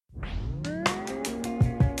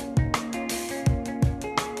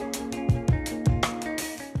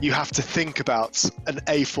you have to think about an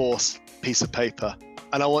A4 piece of paper,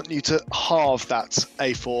 and I want you to halve that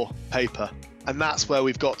A4 paper. And that's where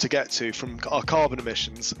we've got to get to from our carbon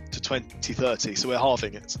emissions to 2030. So we're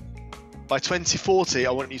halving it. By 2040,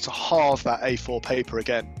 I want you to halve that A4 paper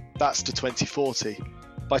again. That's to 2040.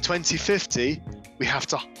 By 2050, we have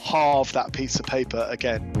to halve that piece of paper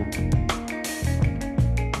again.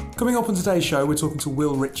 Coming up on today's show, we're talking to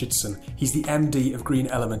Will Richardson. He's the MD of Green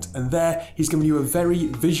Element, and there he's given you a very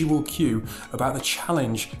visual cue about the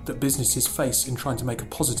challenge that businesses face in trying to make a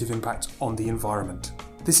positive impact on the environment.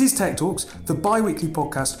 This is Tech Talks, the bi-weekly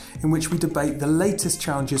podcast in which we debate the latest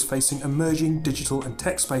challenges facing emerging digital and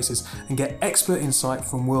tech spaces and get expert insight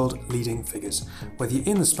from world-leading figures. Whether you're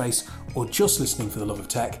in the space or just listening for the love of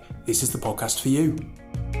tech, this is the podcast for you.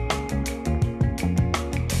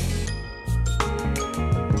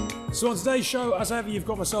 So on today's show, as ever, you've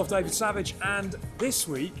got myself, David Savage, and this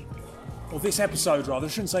week, or this episode rather, I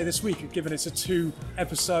shouldn't say this week, given it's a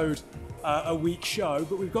 2-episode a week show,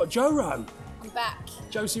 but we've got Jo Rowe. I'm back.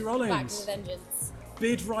 Josie Rollins. Back with a vengeance.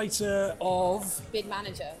 Bid writer of... Bid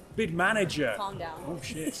manager. Bid manager. Calm down. Oh,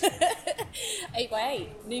 shit.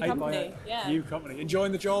 8x8. New company. Yeah. New company.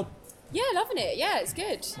 Enjoying the job? Yeah, loving it. Yeah, it's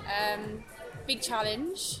good. Big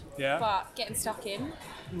challenge. Yeah. But getting stuck in.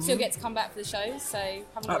 Mm-hmm. Still get to come back for the shows, so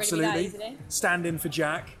haven't got Absolutely. rid of me that easily. Stand in for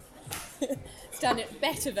Jack.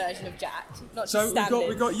 Better version of Jack, not just so stand-in.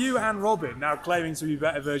 we've got you and Robin now claiming to be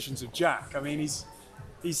better versions of Jack. I mean, he's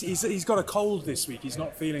got a cold this week. He's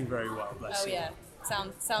not feeling very well, bless him. Oh yeah,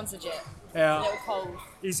 sounds legit. Yeah. A little cold.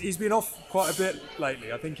 He's been off quite a bit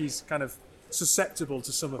lately. I think he's kind of susceptible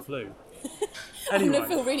to summer flu. Anyway. I'm gonna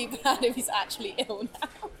feel really bad if he's actually ill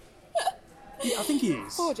now. Yeah, I think he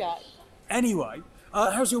is. Poor Jack. Anyway,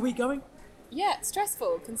 how's your week going? Yeah,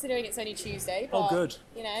 stressful considering it's only Tuesday. But, good.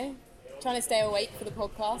 You know, trying to stay awake for the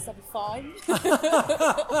podcast, I'll be fine.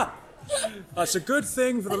 That's a good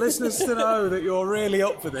thing for the listeners to know that you're really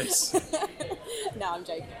up for this. No, I'm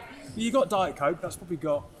joking. You got Diet Coke, that's probably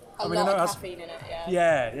got... I know of caffeine in it,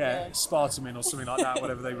 Yeah. Spartamin or something like that,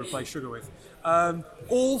 whatever they replace sugar with.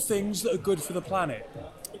 All things that are good for the planet.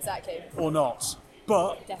 Exactly. Or not.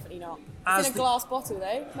 But... Definitely not. It's in a glass bottle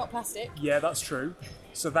though, not plastic. Yeah, that's true.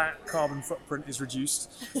 So that carbon footprint is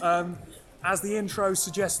reduced. As the intro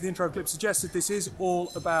clip suggested, this is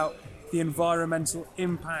all about the environmental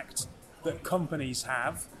impact that companies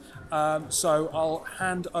have. So I'll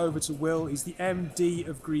hand over to Will. He's the MD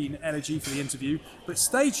of Green Energy for the interview. But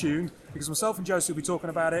stay tuned, because myself and Josie will be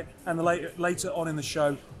talking about it, and later on in the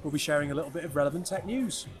show, we'll be sharing a little bit of relevant tech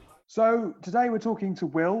news. So today we're talking to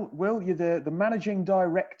Will. Will, you're the Managing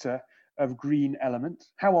Director of Green Element.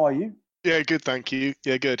 How are you? Yeah, good, thank you.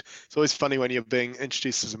 Yeah, good. It's always funny when you're being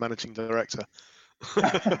introduced as a managing director.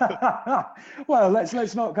 Well,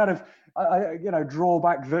 let's not kind of draw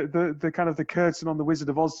back the kind of the curtain on the Wizard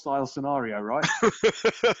of Oz style scenario, right?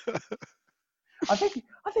 I think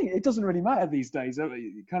it doesn't really matter these days.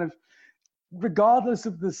 Kind of regardless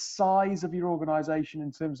of the size of your organisation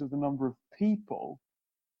in terms of the number of people,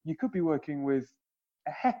 you could be working with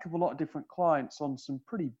a heck of a lot of different clients on some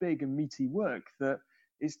pretty big and meaty work that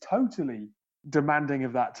is totally demanding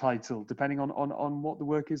of that title, depending on what the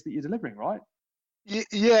work is that you're delivering, right?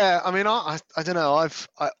 Yeah, I mean, I don't know.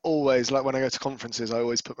 I always, like when I go to conferences, I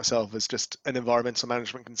always put myself as just an environmental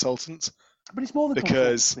management consultant. But it's more than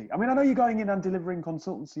consultancy. I mean, I know you're going in and delivering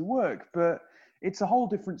consultancy work, but it's a whole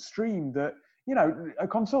different stream that, you know, a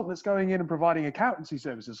consultant that's going in and providing accountancy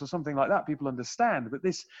services or something like that, people understand. But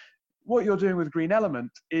what you're doing with Green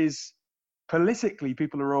Element is politically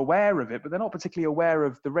people are aware of it, but they're not particularly aware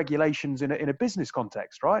of the regulations in a business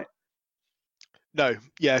context, right? No,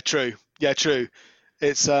 yeah, true.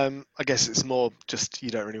 It's I guess it's more just you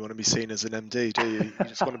don't really want to be seen as an MD, do you? You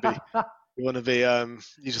just want to be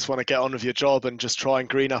you just want to get on with your job and just try and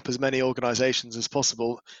green up as many organisations as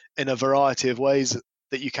possible in a variety of ways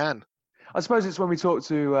that you can. I suppose it's when we talk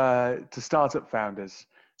to startup founders,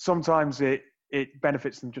 sometimes it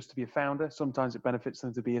benefits them just to be a founder. Sometimes it benefits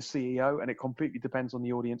them to be a CEO, and it completely depends on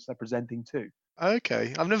the audience they're presenting to.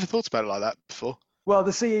 Okay, I've never thought about it like that before. Well,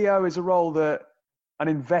 the CEO is a role that an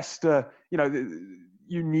investor,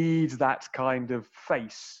 you need that kind of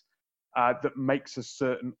face that makes a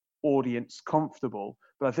certain audience comfortable.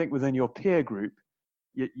 But I think within your peer group,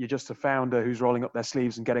 you're just a founder who's rolling up their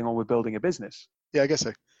sleeves and getting on with building a business. Yeah, I guess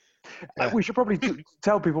so. Yeah. We should probably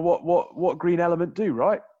tell people what Green Element do,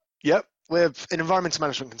 right? Yep. We're an environmental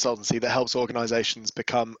management consultancy that helps organisations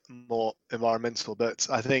become more environmental. But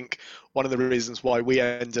I think one of the reasons why we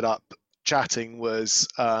ended up chatting was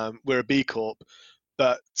we're a B Corp,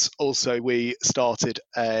 but also we started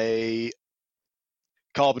a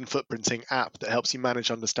carbon footprinting app that helps you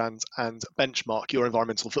manage, understand, and benchmark your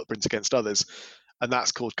environmental footprint against others. And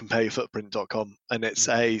that's called compareyourfootprint.com. And it's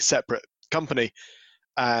a separate company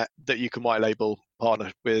that you can white label,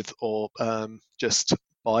 partner with, or just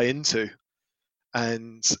buy into.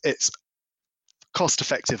 And it's a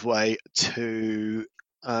cost-effective way to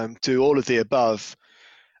do all of the above.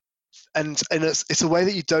 And it's a way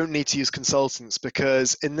that you don't need to use consultants,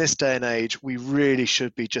 because in this day and age, we really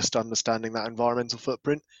should be just understanding that environmental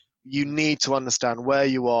footprint. You need to understand where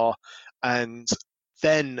you are, and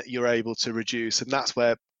then you're able to reduce. And that's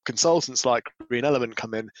where consultants like Green Element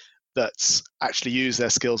come in, that actually use their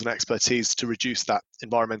skills and expertise to reduce that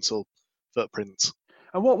environmental footprint.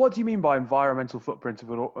 And what do you mean by environmental footprint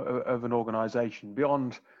of an organization,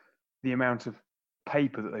 beyond the amount of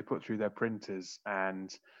paper that they put through their printers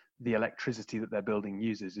and the electricity that their building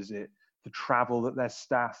uses? Is it the travel that their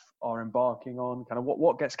staff are embarking on? Kind of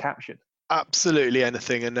what gets captured? Absolutely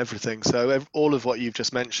anything and everything. So all of what you've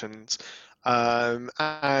just mentioned,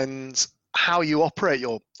 and how you operate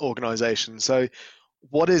your organization. So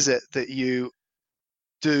what is it that you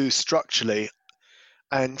do structurally?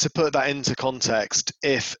 And to put that into context,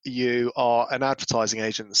 if you are an advertising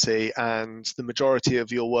agency and the majority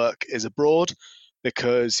of your work is abroad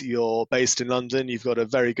because you're based in London, you've got a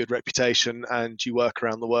very good reputation and you work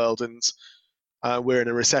around the world, and we're in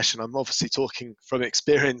a recession, I'm obviously talking from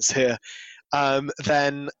experience here,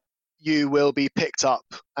 then you will be picked up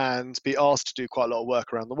and be asked to do quite a lot of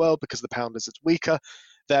work around the world because the pound is weaker.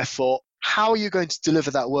 Therefore, how are you going to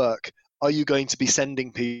deliver that work? Are you going to be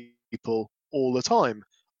sending people all the time?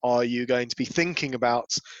 Are you going to be thinking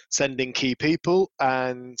about sending key people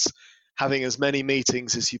and having as many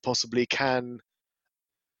meetings as you possibly can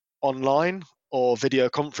online or video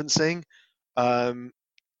conferencing?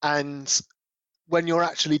 And when you're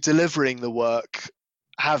actually delivering the work,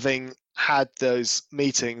 having had those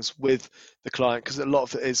meetings with the client, because a lot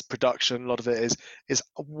of it is production, a lot of it is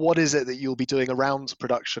what is it that you'll be doing around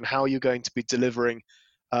production? How are you going to be delivering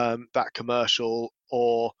that commercial?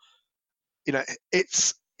 Or, you know,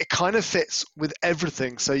 it kind of fits with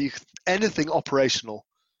everything. So anything operational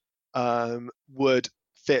would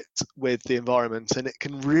fit with the environment, and it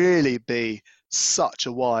can really be such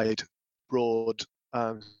a wide, broad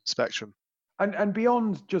spectrum. And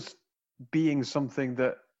beyond just being something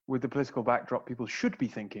that, with the political backdrop, people should be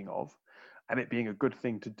thinking of, and it being a good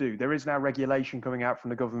thing to do, there is now regulation coming out from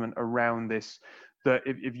the government around this, that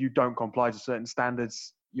if you don't comply to certain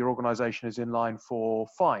standards, your organization is in line for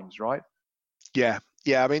fines, right? Yeah.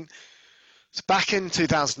 I mean, so back in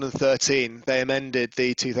 2013, they amended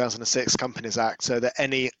the 2006 Companies Act so that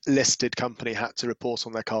any listed company had to report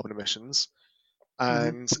on their carbon emissions.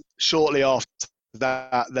 And shortly after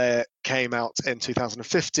that, there came out in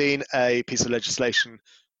 2015 a piece of legislation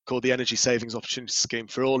called the Energy Savings Opportunity Scheme.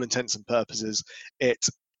 For all intents and purposes, it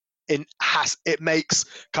makes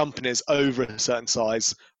companies over a certain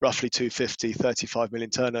size, roughly 250, 35 million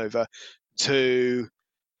turnover, to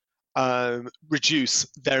reduce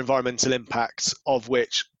their environmental impact, of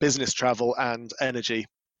which business travel and energy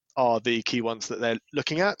are the key ones that they're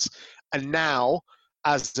looking at. And now,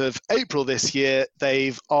 as of April this year,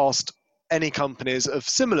 they've asked any companies of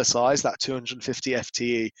similar size, that 250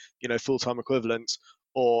 FTE, full-time equivalent,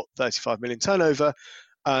 or 35 million turnover,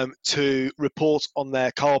 to report on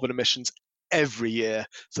their carbon emissions every year.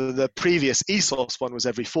 So the previous ESOS one was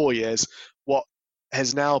every 4 years. What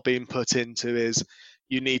has now been put into is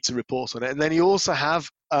you need to report on it. And then you also have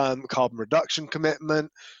carbon reduction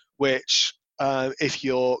commitment, which if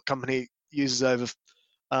your company uses over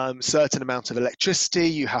certain amount of electricity,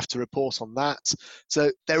 you have to report on that.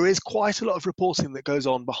 So there is quite a lot of reporting that goes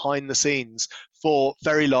on behind the scenes for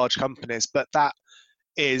very large companies, but that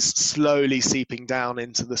is slowly seeping down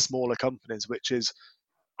into the smaller companies, which is,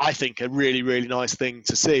 I think, a really, really nice thing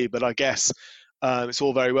to see. But I guess it's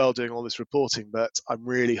all very well doing all this reporting, but I'm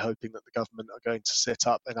really hoping that the government are going to sit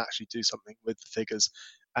up and actually do something with the figures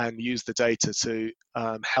and use the data to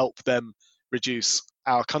help them reduce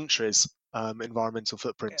our country's environmental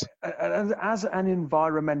footprint. And as an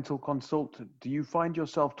environmental consultant, do you find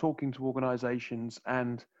yourself talking to organizations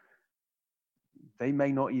and they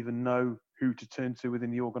may not even know who to turn to within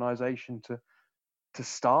the organization to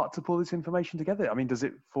start to pull this information together? I mean, does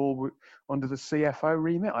it fall under the CFO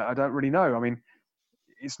remit? I don't really know. I mean,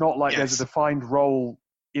 it's not like there's a defined role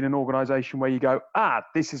in an organization where you go,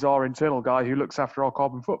 this is our internal guy who looks after our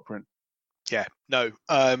carbon footprint. Yeah, no.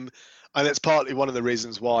 And it's partly one of the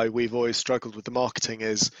reasons why we've always struggled with the marketing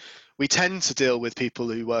is we tend to deal with people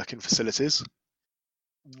who work in facilities.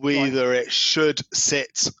 Whether it should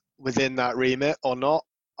sit within that remit or not,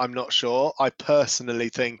 I'm not sure. I personally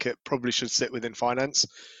think it probably should sit within finance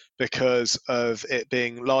because of it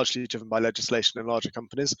being largely driven by legislation in larger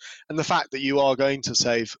companies, and the fact that you are going to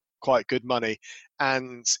save quite good money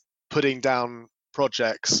and putting down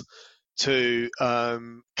projects to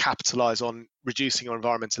capitalize on reducing your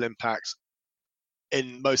environmental impact.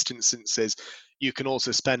 In most instances, you can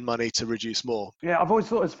also spend money to reduce more. Yeah, I've always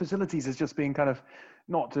thought as facilities as just being kind of,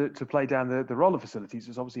 not to play down the role of facilities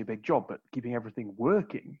is obviously a big job, but keeping everything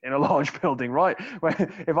working in a large building, right? Where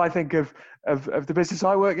if I think of the business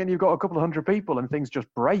I work in, you've got a couple of hundred people and things just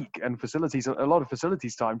break, and facilities, a lot of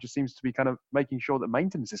facilities time just seems to be kind of making sure that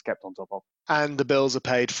maintenance is kept on top of. And the bills are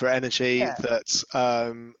paid for energy that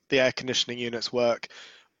the air conditioning units work.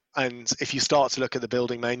 And if you start to look at the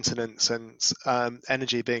building maintenance and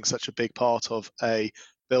energy being such a big part of a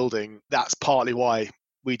building, that's partly why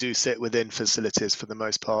we do sit within facilities for the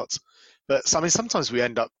most part. But I mean, sometimes we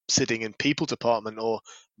end up sitting in people department or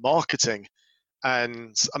marketing.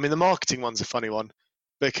 And I mean, the marketing one's a funny one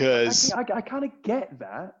because I kind of get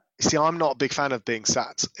that. See, I'm not a big fan of being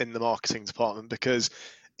sat in the marketing department because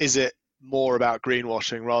is it more about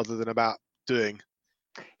greenwashing rather than about doing?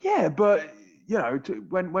 Yeah, but you know,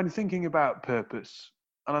 when thinking about purpose,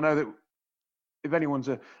 and I know that if anyone's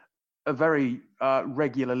a very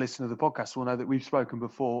regular listener of the podcast will know that we've spoken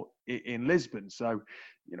before in Lisbon. So,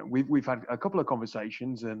 you know, we've had a couple of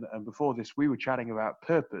conversations, and before this, we were chatting about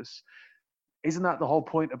purpose. Isn't that the whole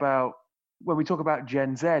point about when we talk about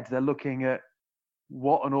Gen Z? They're looking at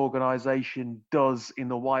what an organization does in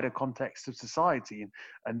the wider context of society,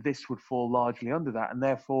 and this would fall largely under that, and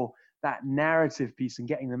therefore that narrative piece and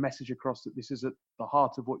getting the message across that this is at the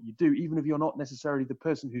heart of what you do, even if you're not necessarily the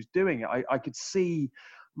person who's doing it. I could see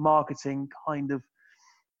marketing kind of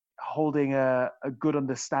holding a good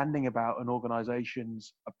understanding about an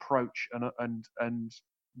organization's approach and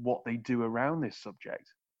what they do around this subject.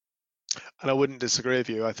 And I wouldn't disagree with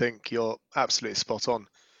you. I think you're absolutely spot on.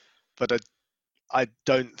 But I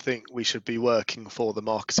don't think we should be working for the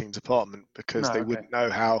marketing department because they wouldn't know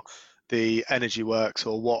how the energy works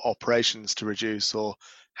or what operations to reduce or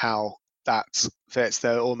how that fits.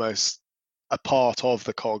 They're almost a part of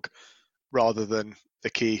the cog rather than the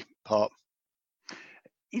key part.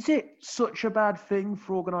 Is it such a bad thing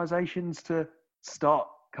for organizations to start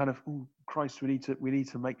kind of, oh Christ, we need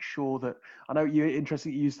to make sure that, I know you're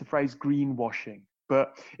interested, you use the phrase greenwashing,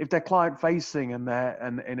 but if they're client facing and they're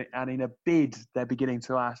and in a bid they're beginning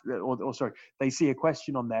to ask, or sorry, they see a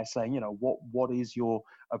question on there saying, you know, what is your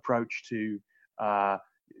approach to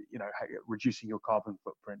you know, reducing your carbon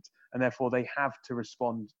footprint, and therefore they have to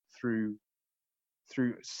respond through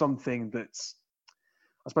something that's,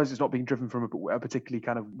 I suppose it's not being driven from a particularly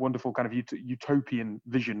kind of wonderful kind of utopian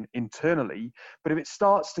vision internally, but if it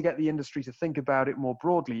starts to get the industry to think about it more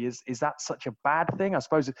broadly, is that such a bad thing? I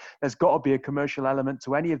suppose there's got to be a commercial element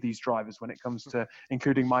to any of these drivers when it comes to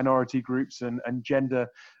including minority groups and gender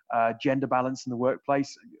balance in the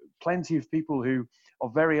workplace. Plenty of people who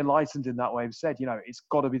are very enlightened in that way have said, you know, it's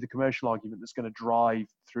got to be the commercial argument that's going to drive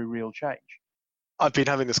through real change. I've been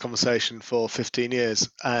having this conversation for 15 years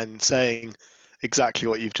and saying exactly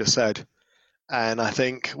what you've just said. And I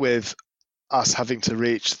think with us having to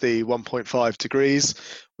reach the 1.5 degrees,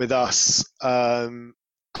 with us, I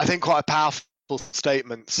think quite a powerful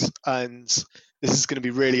statement, and this is going to be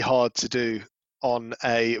really hard to do on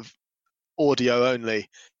a audio only,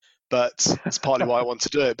 but it's partly why I want to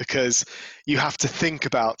do it, because you have to think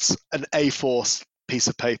about an A4 piece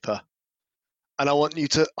of paper, and I want you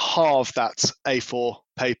to halve that A4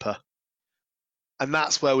 paper. And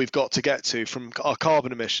that's where we've got to get to from our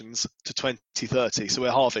carbon emissions to 2030. So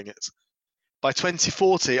we're halving it. By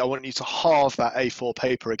 2040, I want you to halve that A4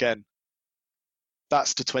 paper again.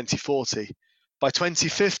 That's to 2040. By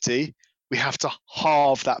 2050, we have to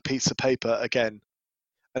halve that piece of paper again.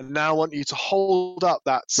 And now I want you to hold up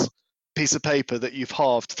that piece of paper that you've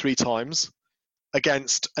halved 3 times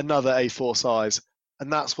against another A4 size.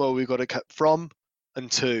 And that's where we've got to cut from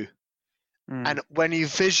and to. And when you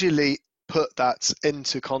visually put that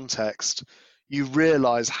into context, you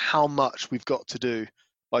realize how much we've got to do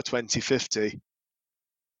by 2050.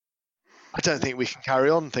 I don't think we can carry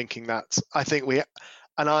on thinking that. I think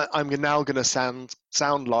I'm now going to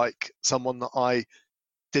sound like someone that I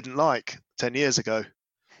didn't like 10 years ago,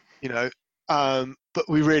 you know, but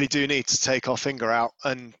we really do need to take our finger out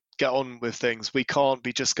and get on with things. We can't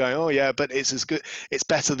be just going, oh yeah, but it's as good, it's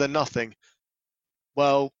better than nothing.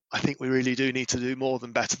 Well, I think we really do need to do more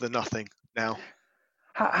than better than nothing now.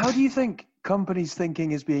 How do you think companies'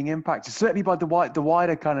 thinking is being impacted? Certainly by the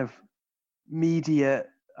wider kind of media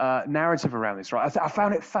narrative around this, right? I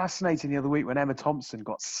found it fascinating the other week when Emma Thompson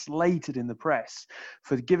got slated in the press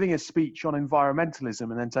for giving a speech on environmentalism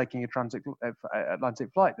and then taking a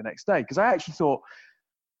transatlantic flight the next day. Because I actually thought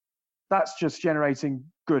that's just generating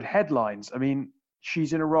good headlines. I mean,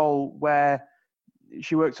 she's in a role where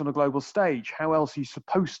she works on a global stage. How else are you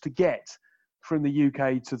supposed to get from the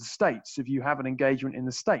UK to the States if you have an engagement in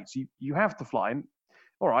the States? You have to fly in.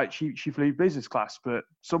 All right, she flew business class, but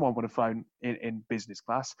someone would have flown in business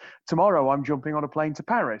class. Tomorrow, I'm jumping on a plane to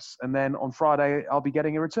Paris, and then on Friday, I'll be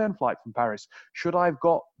getting a return flight from Paris. Should I have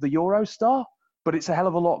got the Eurostar? But it's a hell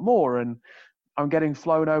of a lot more, and I'm getting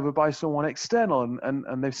flown over by someone external,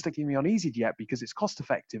 and they're sticking me on EasyJet because it's cost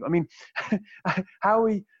effective. I mean,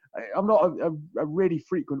 I'm not a really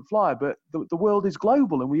frequent flyer, but the world is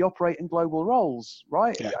global, and we operate in global roles,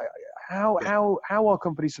 right? Yeah. How are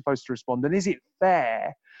companies supposed to respond? And is it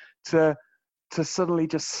fair to suddenly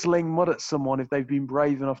just sling mud at someone if they've been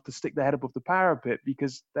brave enough to stick their head above the parapet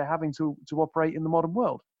because they're having to operate in the modern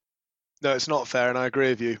world? No, it's not fair, and I agree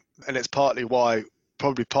with you. And it's partly why,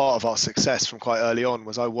 probably part of our success from quite early on,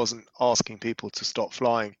 was I wasn't asking people to stop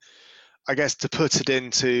flying. I guess to put it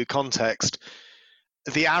into context,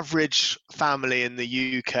 the average family in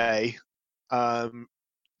the UK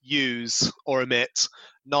use or emit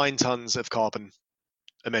 9 tons of carbon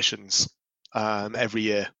emissions every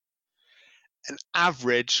year. An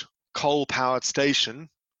average coal-powered station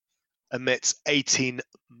emits 18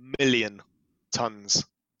 million tons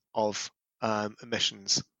of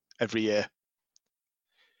emissions every year.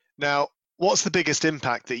 Now, what's the biggest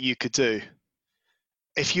impact that you could do?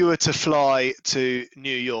 If you were to fly to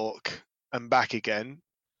New York and back again,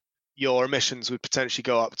 your emissions would potentially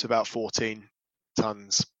go up to about 14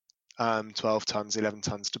 tons, 12 tons, 11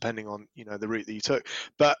 tons, depending on the route that you took.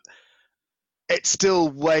 But it's still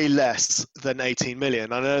way less than 18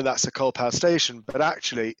 million. I know that's a coal power station, but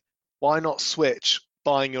actually, why not switch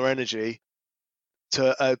buying your energy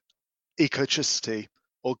to ecotricity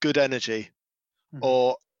or good energy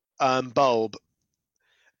or bulb?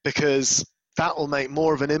 Because that will make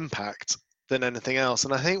more of an impact than anything else.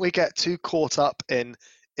 And I think we get too caught up in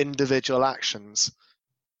individual actions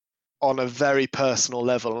on a very personal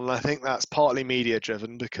level. And I think that's partly media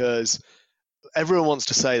driven, because everyone wants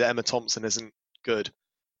to say that Emma Thompson isn't good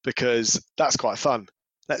because that's quite fun.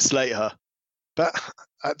 Let's slate her. But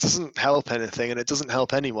that doesn't help anything, and it doesn't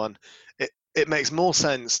help anyone. It makes more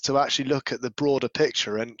sense to actually look at the broader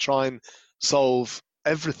picture and try and solve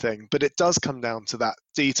everything. But it does come down to that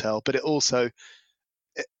detail, but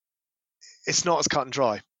it's not as cut and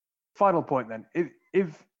dry. Final point then.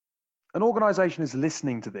 If an organization is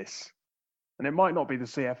listening to this, and it might not be the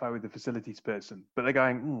CFO or the facilities person, but they're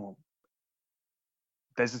going,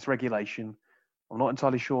 there's this regulation. I'm not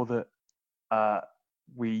entirely sure that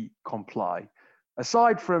we comply.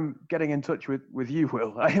 Aside from getting in touch with you,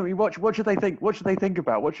 Will, I mean, what should they think? What should they think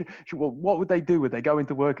about? What would they do? Would they go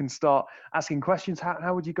into work and start asking questions?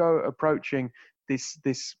 How would you go approaching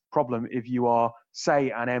this problem if you are,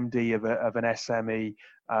 say, an MD of an SME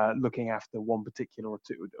looking after one particular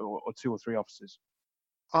or two or three offices?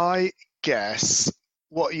 I guess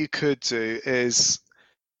what you could do is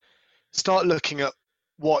start looking at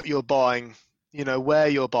what you're buying, where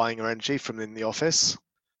you're buying your energy from in the office,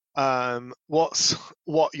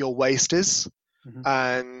 what your waste is,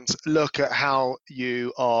 and look at how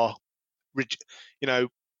you are,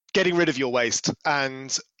 getting rid of your waste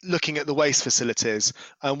and looking at the waste facilities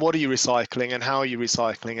and what are you recycling and how are you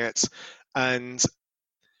recycling it, and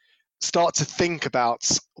start to think about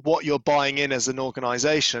what you're buying in as an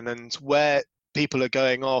organization and where people are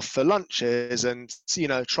going off for lunches, and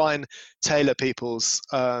try and tailor people's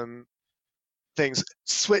things.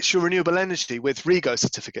 Switch your renewable energy with REGO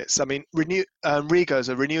certificates. I mean, REGOs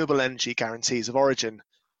are renewable energy guarantees of origin,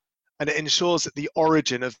 and it ensures that the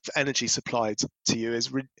origin of energy supplied to you is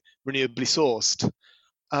renewably sourced.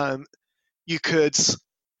 You could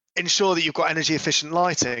ensure that you've got energy efficient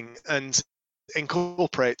lighting and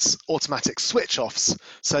incorporates automatic switch offs,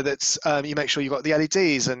 so that you make sure you've got the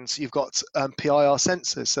LEDs and you've got PIR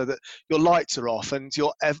sensors, so that your lights are off and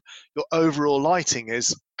your overall lighting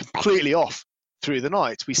is completely off through the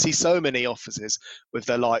night. We see so many offices with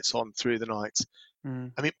their lights on through the night.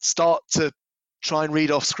 I mean, start to try and read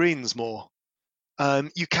off screens more.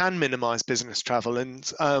 You can minimize business travel, and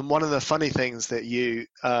one of the funny things that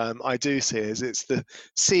I do see is it's the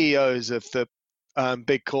CEOs of the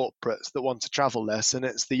big corporates that want to travel less, and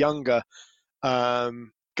it's the younger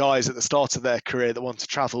guys at the start of their career that want to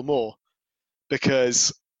travel more,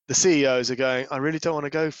 because the CEOs are going, I really don't want to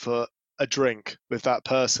go for a drink with that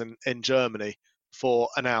person in Germany for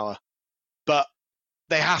an hour, but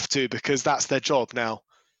they have to because that's their job now.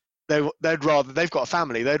 they'd rather, they've got a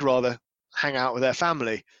family, they'd rather hang out with their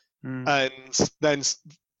family. And then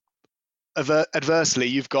adversely,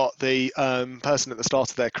 you've got the person at the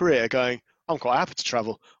start of their career going, I'm quite happy to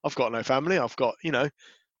travel. I've got no family. I've got,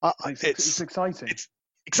 It's exciting. It's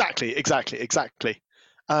exactly.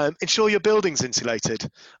 Ensure your building's insulated.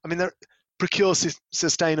 I mean, procure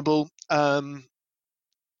sustainable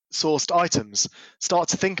sourced items. Start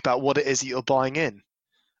to think about what it is that you're buying in.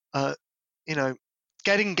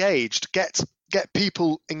 Get engaged. Get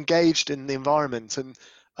people engaged in the environment,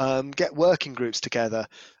 and get working groups together.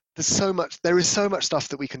 There is so much stuff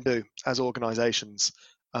that we can do as organisations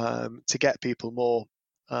to get people more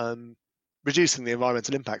reducing the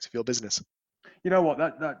environmental impact of your business. You know what?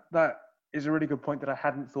 That is a really good point that I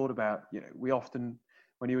hadn't thought about. We often,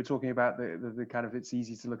 when you were talking about the kind of, it's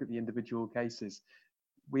easy to look at the individual cases.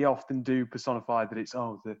 We often do personify that it's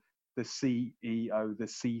the CEO, the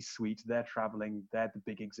C-suite. They're traveling. They're the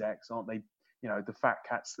big execs, aren't they? The fat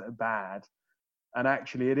cats that are bad. And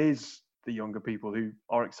actually, it is the younger people who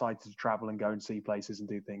are excited to travel and go and see places and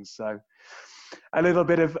do things. So a little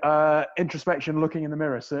bit of introspection, looking in the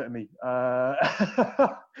mirror, certainly.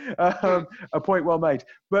 A point well made.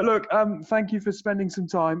 But look, thank you for spending some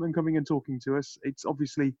time and coming and talking to us. It's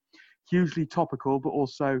obviously hugely topical, but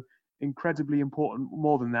also incredibly important.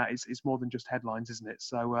 More than that, it's more than just headlines, isn't it?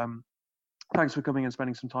 So thanks for coming and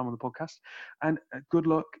spending some time on the podcast. And good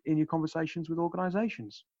luck in your conversations with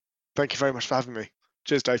organisations. Thank you very much for having me.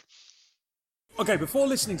 Cheers, Dave. Okay, before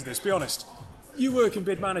listening to this, be honest. You work in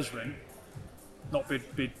bid management, not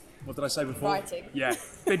bid. What did I say before? Writing. Yeah,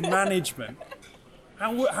 bid management.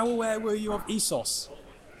 How aware were you of ESOS?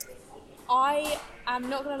 I am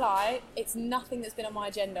not going to lie, it's nothing that's been on my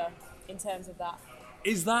agenda in terms of that.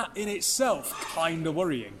 Is that in itself kind of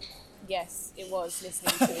worrying? Yes, it was,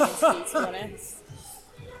 listening to the interview, to be honest.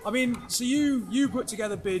 I mean, so you put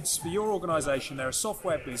together bids for your organisation. They're a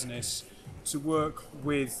software business to work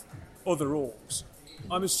with other orgs.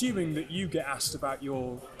 I'm assuming that you get asked about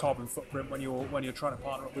your carbon footprint when you're trying to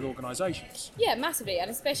partner up with organisations. Yeah, massively, and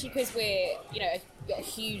especially because we're got a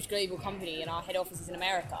huge global company and our head office is in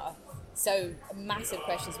America. So massive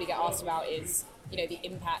questions we get asked about is the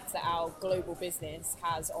impact that our global business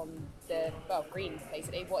has on the green,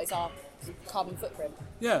 basically. What is our carbon footprint?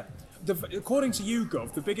 Yeah. According to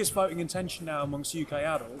YouGov, the biggest voting intention now amongst UK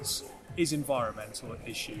adults is environmental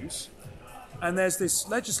issues. And there's this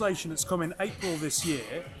legislation that's come in April this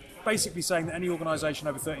year, basically saying that any organisation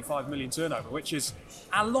over 35 million turnover, which is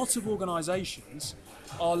a lot of organisations,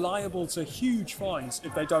 are liable to huge fines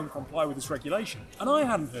if they don't comply with this regulation. And I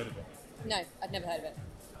hadn't heard of it. No, I'd never heard of it.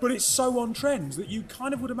 But it's so on trend that you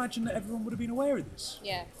kind of would imagine that everyone would have been aware of this.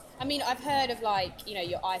 Yeah. I mean, I've heard of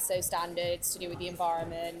your ISO standards to do with the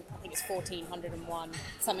environment. I think it's 1401,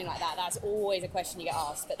 something like that. That's always a question you get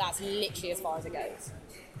asked, but that's literally as far as it goes.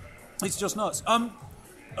 It's just nuts.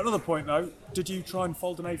 Another point though, did you try and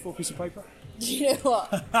fold an A4 piece of paper? You know what?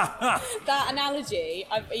 That analogy,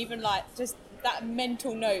 I've even just that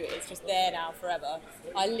mental note is just there now forever.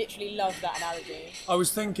 I literally love that analogy. I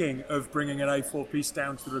was thinking of bringing an A4 piece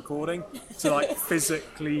down to the recording to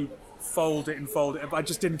physically fold it, but I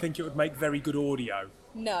just didn't think it would make very good audio.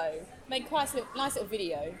 No. Make quite a nice little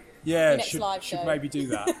video. Yeah, should maybe do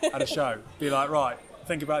that at a show. Be like, right,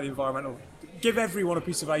 think about the environmental. Give everyone a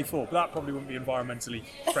piece of A4, but that probably wouldn't be environmentally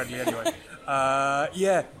friendly anyway.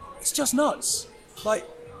 Yeah, it's just nuts.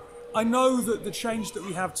 I know that the change that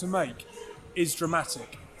we have to make is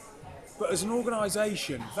dramatic, but as an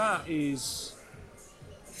organisation, that is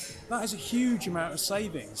a huge amount of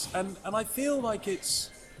savings, and I feel like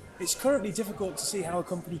it's currently difficult to see how a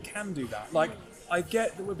company can do that. I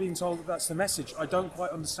get that we're being told that that's the message. I don't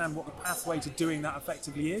quite understand what the pathway to doing that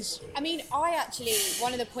effectively is. I mean,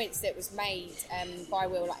 one of the points that was made by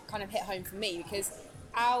Will kind of hit home for me, because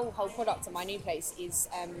our whole product at my new place is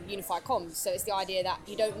unified comms. So it's the idea that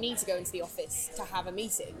you don't need to go into the office to have a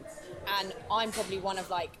meeting. And I'm probably one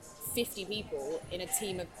of 50 people in a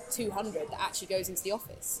team of 200 that actually goes into the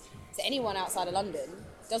office. So anyone outside of London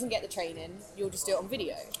doesn't get the training, you'll just do it on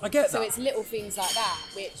video. I get that. So it's little things like that,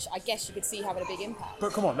 which I guess you could see having a big impact.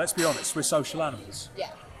 But come on, let's be honest, we're social animals.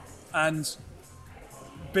 Yeah. And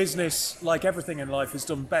business, like everything in life, is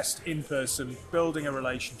done best in person, building a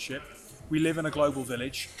relationship. We live in a global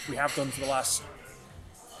village. We have done for the last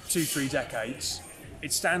 2-3 decades.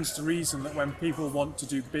 It stands to reason that when people want to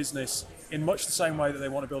do business in much the same way that they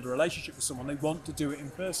want to build a relationship with someone, they want to do it in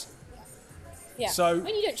person. Yeah. So,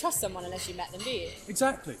 when you don't trust someone unless you met them, do you?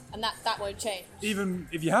 Exactly. And that won't change. Even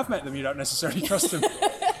if you have met them, you don't necessarily trust them.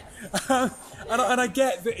 And I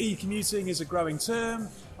get that e-commuting is a growing term,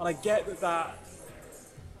 and I get that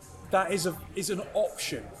is an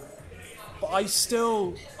option. But I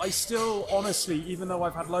still honestly, even though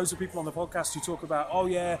I've had loads of people on the podcast who talk about, oh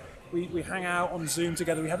yeah, we hang out on Zoom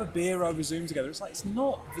together, we have a beer over Zoom together. It's like, it's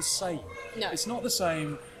not the same. No. It's not the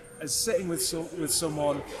same as sitting with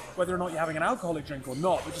someone, whether or not you're having an alcoholic drink or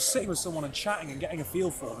not, but just sitting with someone and chatting and getting a feel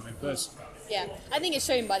for them in person. Yeah, I think it's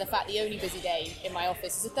shown by the fact the only busy day in my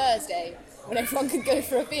office is a Thursday, when everyone can go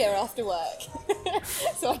for a beer after work.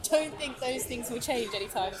 So I don't think those things will change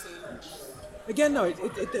anytime soon. Again, no,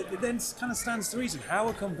 it then kind of stands to reason. How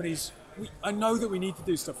are companies... I know that we need to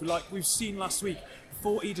do stuff. We've seen last week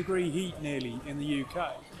 40-degree heat nearly in the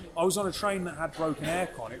UK. I was on a train that had broken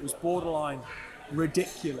aircon. It was borderline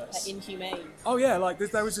ridiculous. Like inhumane. Oh yeah, like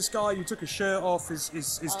there was this guy who took his shirt off, his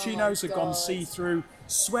chinos had gone see-through,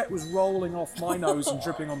 sweat was rolling off my nose and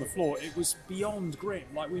dripping on the floor. It was beyond grim.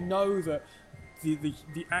 Like, we know that the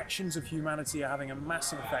actions of humanity are having a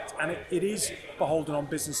massive effect, and it is beholden on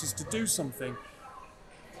businesses to do something.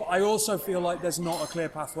 But I also feel like there's not a clear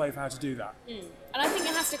pathway of how to do that. And I think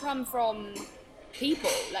it has to come from people.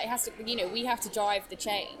 Like, it has to, we have to drive the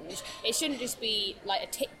change. It shouldn't just be like a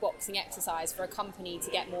tick boxing exercise for a company to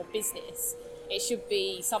get more business. It should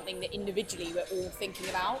be something that individually we're all thinking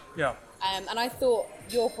about. Yeah. And I thought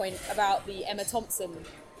your point about the Emma Thompson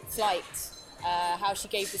flight, how she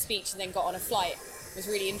gave the speech and then got on a flight, was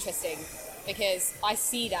really interesting, because I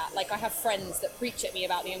see that. Like, I have friends that preach at me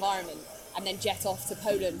about the environment and then jet off to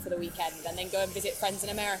Poland for the weekend and then go and visit friends in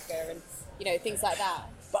America and, things like that.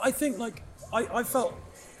 But I think, like, I felt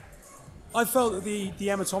that the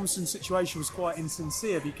Emma Thompson situation was quite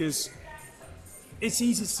insincere, because it's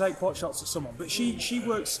easy to take pot shots at someone, but she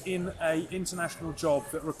works in a international job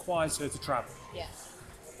that requires her to travel. Yeah.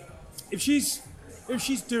 If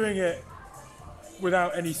she's doing it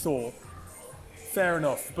without any thought, fair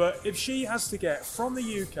enough. But if she has to get from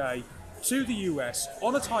the UK to the US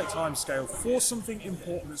on a tight time scale for something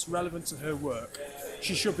important that's relevant to her work,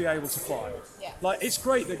 she should be able to fly. Yeah. Like, it's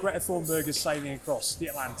great that Greta Thunberg is sailing across the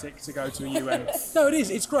Atlantic to go to a UN. No, it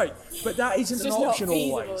is. It's great. But that isn't an option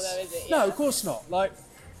always. Though, is it? Yeah. No, of course not. Like,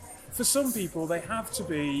 for some people, they have to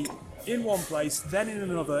be in one place, then in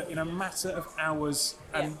another, in a matter of hours,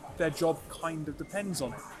 and their job kind of depends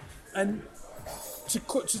on it. And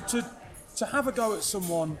to have a go at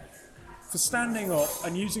someone for standing up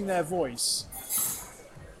and using their voice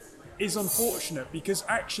is unfortunate, because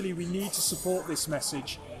actually we need to support this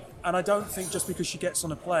message, and I don't think just because she gets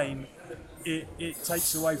on a plane it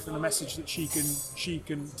takes away from the message that she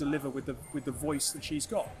can deliver with the voice that she's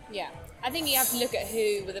got. Yeah, I think you have to look at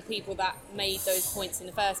who were the people that made those points in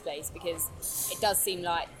the first place, because it does seem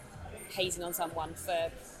like hazing on someone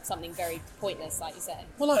for something very pointless, like you said.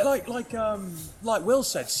 Well, like Will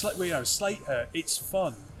said, slate her. It's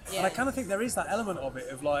fun. Yeah. And I kind of think there is that element of it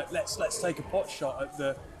of like, let's take a pot shot at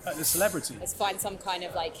the celebrity. Let's find some kind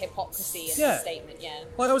of like hypocrisy in the statement. Yeah.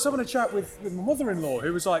 Like, I was having a chat with my mother-in-law,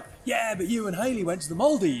 who was like, "Yeah, but you and Hayley went to the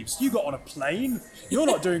Maldives. You got on a plane. You're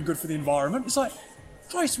not doing good for the environment." It's like,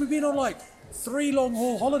 Christ, we've been on like 3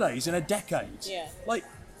 long-haul holidays in a decade. Yeah. Like,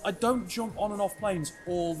 I don't jump on and off planes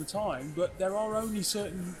all the time, but there are only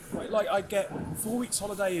certain... Like, I get 4 weeks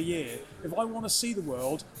holiday a year. If I want to see the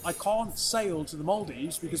world, I can't sail to the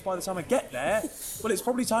Maldives, because by the time I get there, well, it's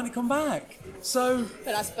probably time to come back. So...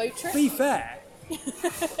 But that's boat trip? Be fair.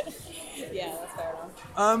 Yeah, that's fair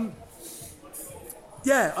enough.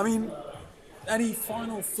 Yeah, I mean, any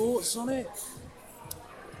final thoughts on it?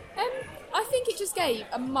 I think it just gave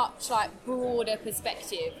a much broader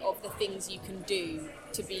perspective of the things you can do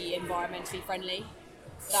to be environmentally friendly.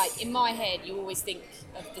 Like, in my head, you always think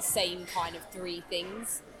of the same kind of 3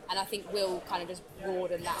 things, and I think Will kind of just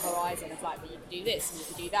broadened that horizon of like, well, you can do this and you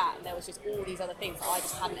can do that, and there was just all these other things that I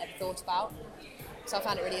just hadn't ever thought about. So I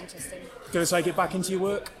found it really interesting. Going to take it back into your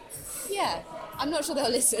work? Yeah, I'm not sure they'll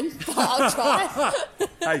listen, but I'll try.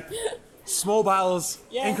 Hey, small battles,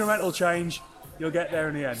 incremental change. You'll get there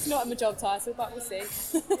in the end. It's not in my job title, but we'll see.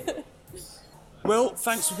 Will,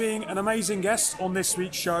 thanks for being an amazing guest on this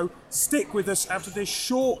week's show. Stick with us after this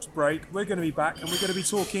short break. We're going to be back, and we're going to be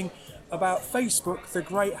talking about Facebook, the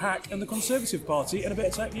Great Hack, and the Conservative Party, and a bit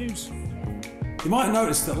of tech news. You might have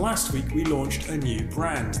noticed that last week we launched a new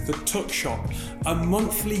brand, The Tuck Shop, a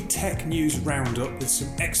monthly tech news roundup with some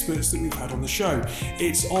experts that we've had on the show.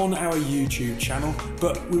 It's on our YouTube channel,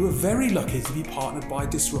 but we were very lucky to be partnered by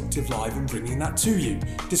Disruptive Live in bringing that to you.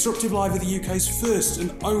 Disruptive Live are the UK's first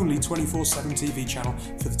and only 24/7 TV channel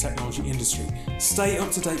for the technology industry. Stay up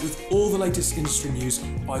to date with all the latest industry news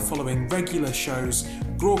by following regular shows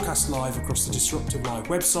broadcast live across the Disruptive Live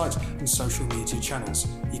website and social media channels.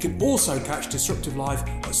 You can also catch Disruptive Disruptive Live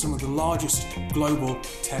at some of the largest global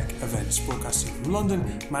tech events, broadcasting from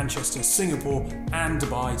London, Manchester, Singapore and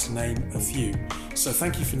Dubai, to name a few. So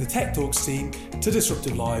thank you from the Tech Talks team to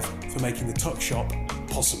Disruptive Live for making the Tuck Shop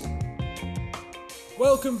possible.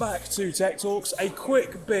 Welcome back to Tech Talks. A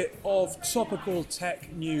quick bit of topical tech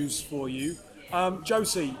news for you.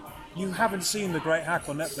 Josie, you haven't seen The Great Hack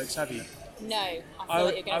on Netflix, have you? No, I feel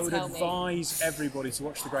like you're going to tell me. I would advise everybody to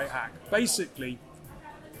watch The Great Hack. Basically,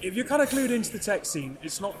 if you're kind of clued into the tech scene,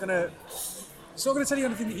 it's not going to tell you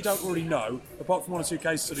anything that you don't already know, apart from one or two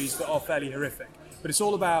case studies that are fairly horrific. But it's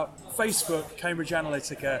all about Facebook, Cambridge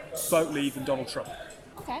Analytica, Vote Leave and Donald Trump.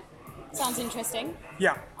 Okay, sounds interesting.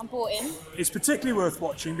 Yeah. I'm bought in. It's particularly worth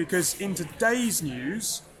watching because in today's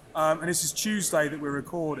news, and this is Tuesday that we're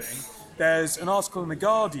recording, there's an article in The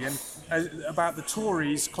Guardian about the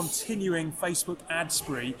Tories continuing Facebook ad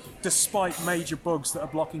spree despite major bugs that are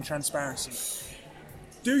blocking transparency.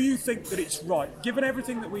 Do you think that it's right, given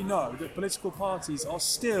everything that we know, that political parties are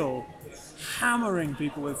still hammering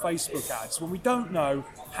people with Facebook ads when we don't know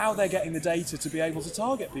how they're getting the data to be able to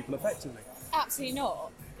target people effectively? Absolutely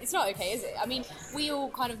not. It's not okay, is it? I mean, we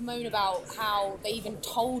all kind of moan about how they even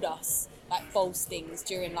told us like false things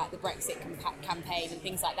during like the Brexit campaign and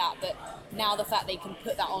things like that, but now the fact they can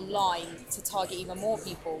put that online to target even more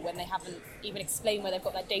people when they haven't even explained where they've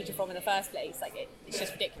got that data from in the first place, like it's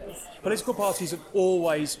just ridiculous. Political parties have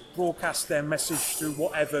always broadcast their message through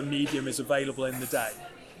whatever medium is available in the day.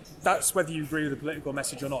 That's whether you agree with the political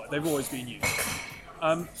message or not. They've always been used.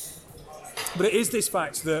 But it is this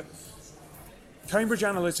fact that Cambridge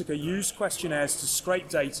Analytica used questionnaires to scrape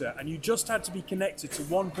data, and you just had to be connected to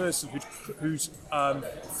one person who's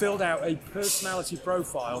filled out a personality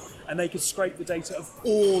profile, and they could scrape the data of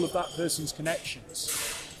all of that person's connections.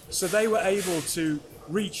 So they were able to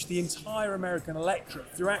reach the entire American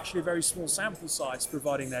electorate through actually a very small sample size,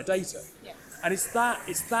 providing their data. Yeah. And it's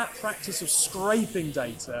that practice of scraping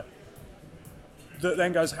data that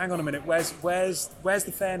then goes, hang on a minute, where's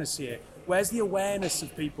the fairness here? Where's the awareness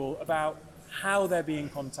of people about how they're being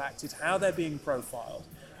contacted, how they're being profiled,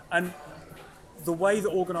 and the way that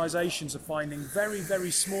organisations are finding very,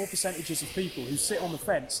 very small percentages of people who sit on the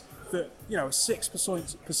fence that, you know, a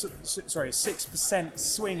 6%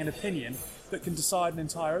 swing in opinion that can decide an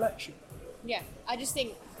entire election. Yeah, I just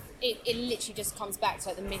think it literally just comes back to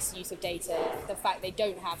like the misuse of data, the fact they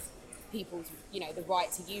don't have people's, you know, the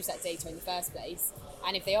right to use that data in the first place,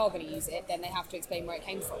 and if they are going to use it, then they have to explain where it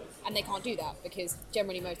came from, and they can't do that because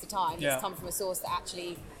generally most of the time it's come from a source that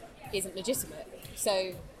actually isn't legitimate.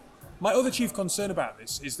 So my other chief concern about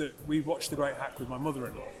this is that we watched The Great Hack with my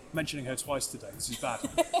mother-in-law, mentioning her twice today. This is bad.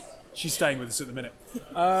 She's staying with us at the minute,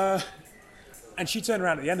 and she turned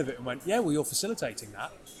around at the end of it and went, yeah, well, you're facilitating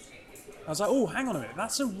that. I was like, oh, hang on a minute,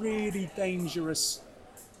 that's a really dangerous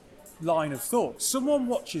line of thought. Someone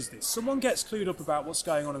watches this, someone gets clued up about what's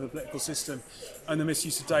going on in the political system and the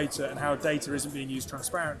misuse of data and how data isn't being used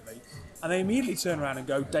transparently, and they immediately turn around and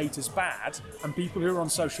go, data's bad, and people who are on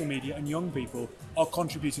social media and young people are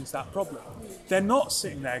contributing to that problem. They're not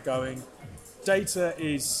sitting there going, data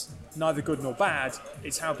is neither good nor bad,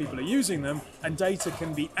 it's how people are using them, and data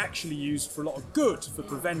can be actually used for a lot of good, for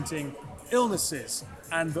preventing illnesses,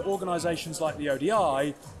 and that organisations like the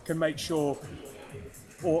ODI can make sure,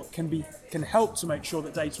 or can help to make sure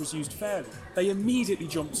that data is used fairly. They immediately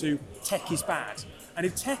jump to tech is bad. And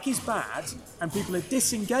if tech is bad and people are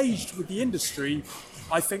disengaged with the industry,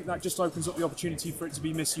 I think that just opens up the opportunity for it to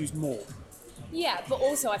be misused more. yeah, but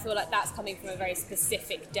also I feel like that's coming from a very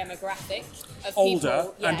specific demographic of older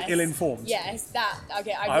people, and ill-informed. Yes, that.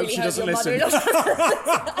 Okay, I I hope really she hope doesn't your listen.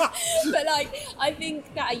 mother. But like, I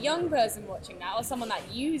think that a young person watching that, or someone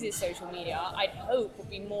that uses social media, I'd hope would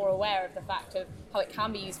be more aware of the fact of how it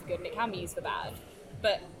can be used for good and it can be used for bad.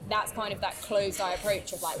 But that's kind of that closed-eye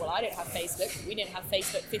approach of like, well, I don't have Facebook. We didn't have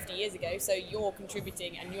Facebook 50 years ago, so you're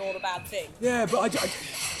contributing and you're the bad thing. Yeah, but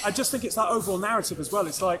I just think it's that overall narrative as well.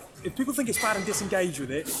 It's like, if people think it's bad and disengage with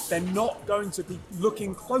it, they're not going to be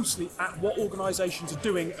looking closely at what organisations are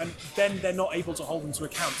doing, and then they're not able to hold them to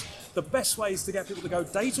account. The best way is to get people to go,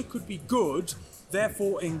 data could be good,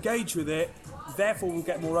 therefore engage with it, therefore we'll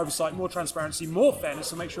get more oversight, more transparency, more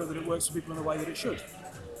fairness, and make sure that it works for people in the way that it should.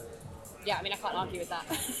 Yeah, I mean, I can't argue with that.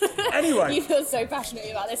 Anyway. You feel so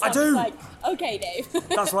passionately about this. I I'm do. Like, okay, Dave.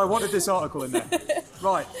 That's why I wanted this article in there.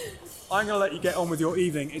 Right, I'm going to let you get on with your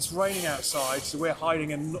evening. It's raining outside, so we're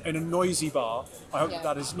hiding in a noisy bar. I hope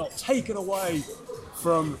that is not taken away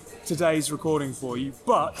from today's recording for you.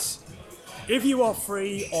 But if you are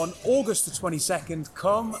free on August the 22nd,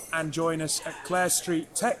 come and join us at Clare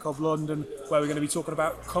Street Tech Hub London, where we're going to be talking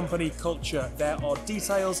about company culture. There are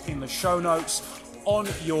details in the show notes. on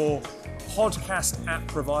your podcast app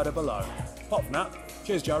provider below. Apart from that,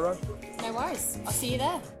 cheers, Gyro. No worries. I'll see you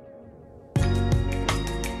there.